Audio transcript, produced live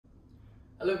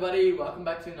Hello buddy, welcome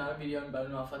back to another video on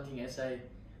Baboon hunting essay.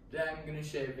 Today I'm going to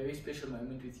share a very special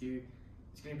moment with you.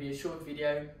 It's going to be a short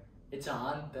video. It's a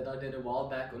hunt that I did a while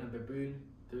back on a baboon.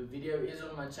 The video is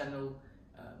on my channel,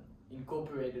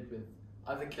 incorporated with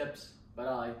other clips, but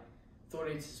I thought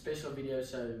it's a special video,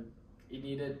 so it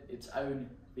needed its own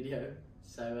video.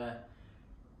 So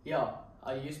yeah,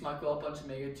 I used my Kral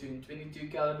Mega Tune 22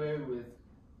 caliber with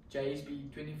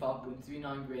JSB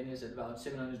 25.39 grainers at about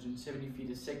 770 feet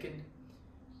a second.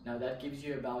 Now that gives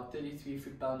you about 33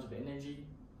 foot-pounds of energy.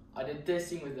 I did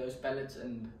testing with those pellets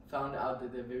and found out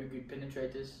that they're very good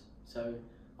penetrators, so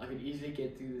I could easily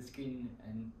get through the skin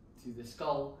and through the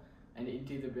skull and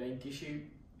into the brain tissue.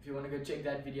 If you want to go check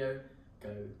that video,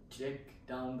 go check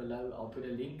down below, I'll put a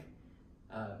link.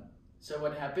 So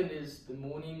what happened is, the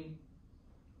morning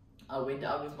I went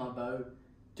out with my bow,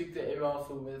 took the air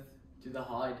rifle with to the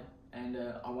hide, and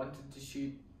I wanted to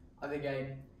shoot other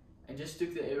game, and just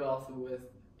took the air rifle with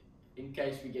in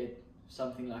case we get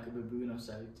something like a baboon or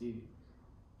so to,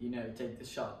 take the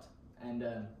shot. And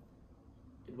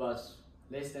it was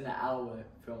less than an hour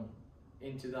from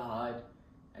into the hide,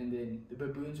 and then the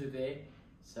baboons were there,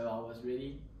 so I was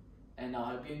ready. And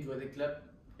I hope you enjoy the clip.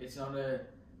 It's not a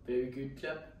very good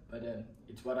clip, but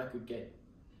it's what I could get.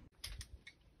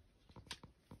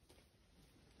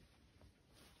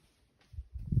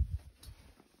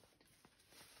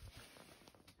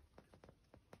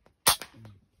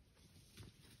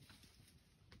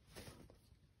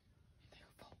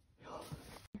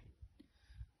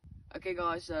 Okay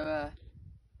guys, so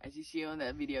as you see on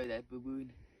that video, that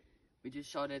baboon, we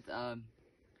just shot it,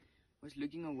 was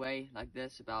looking away like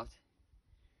this, took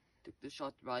the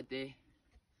shot right there.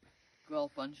 Kral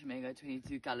Mega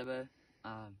 22 caliber,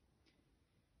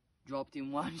 dropped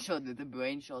in one shot with a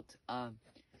brain shot. Some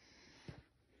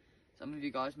of you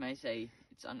guys may say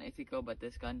it's unethical, but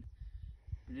this gun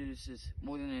produces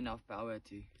more than enough power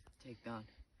to take down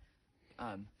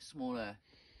smaller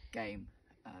game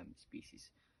species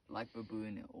like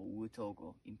baboon or warthog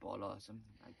or impala or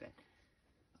something like that.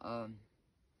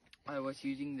 I was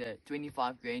using the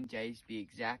 25 grain JSB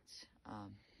exacts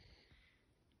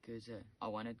because I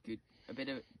wanted a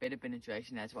better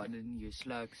penetration. That's why I didn't use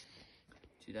slugs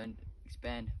to don't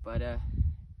expand. But it's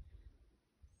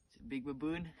a big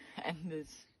baboon, and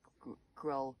this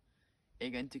Kral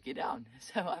Airgun took it down.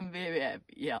 So I'm very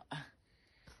happy. Yeah.